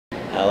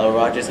Hello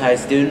Rogers High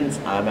students,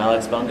 I'm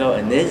Alex Bungo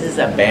and this is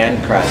a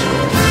band crash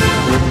course.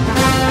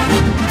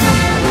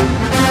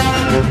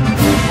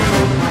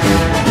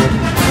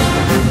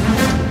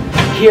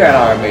 Here at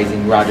our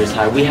amazing Rogers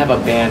High we have a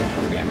band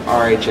program,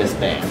 RHS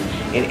band.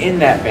 And in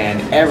that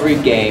band, every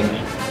game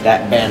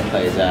that band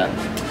plays at,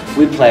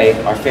 we play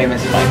our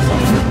famous fight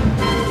song.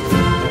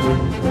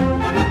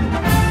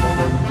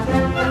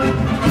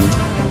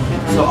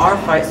 So our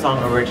fight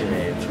song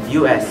originated from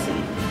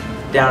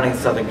USC, down in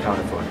Southern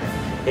California.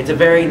 It's a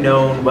very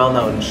known,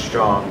 well-known,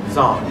 strong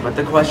song, but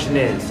the question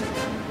is,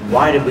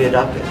 why did we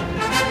adopt it?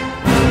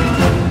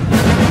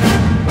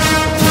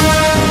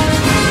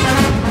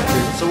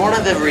 So one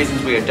of the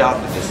reasons we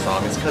adopted this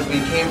song is because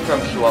we came from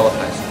Puyallup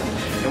High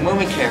School. And when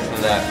we came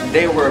from that,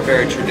 they were a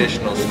very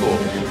traditional school,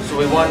 so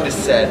we wanted to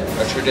set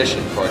a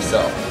tradition for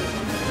ourselves.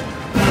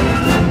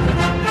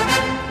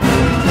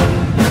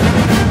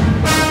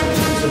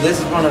 So this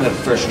is one of the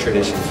first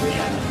traditions we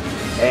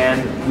have,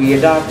 and we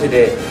adopted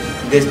it,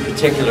 this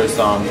particular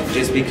song,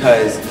 just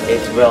because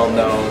it's well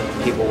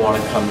known, people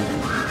want to come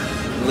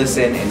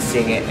listen and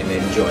sing it and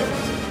enjoy it.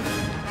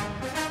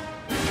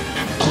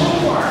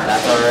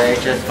 That's our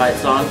RHS fight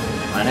song.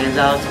 My name's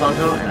Alex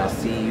Bunko, and I'll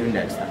see you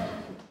next time.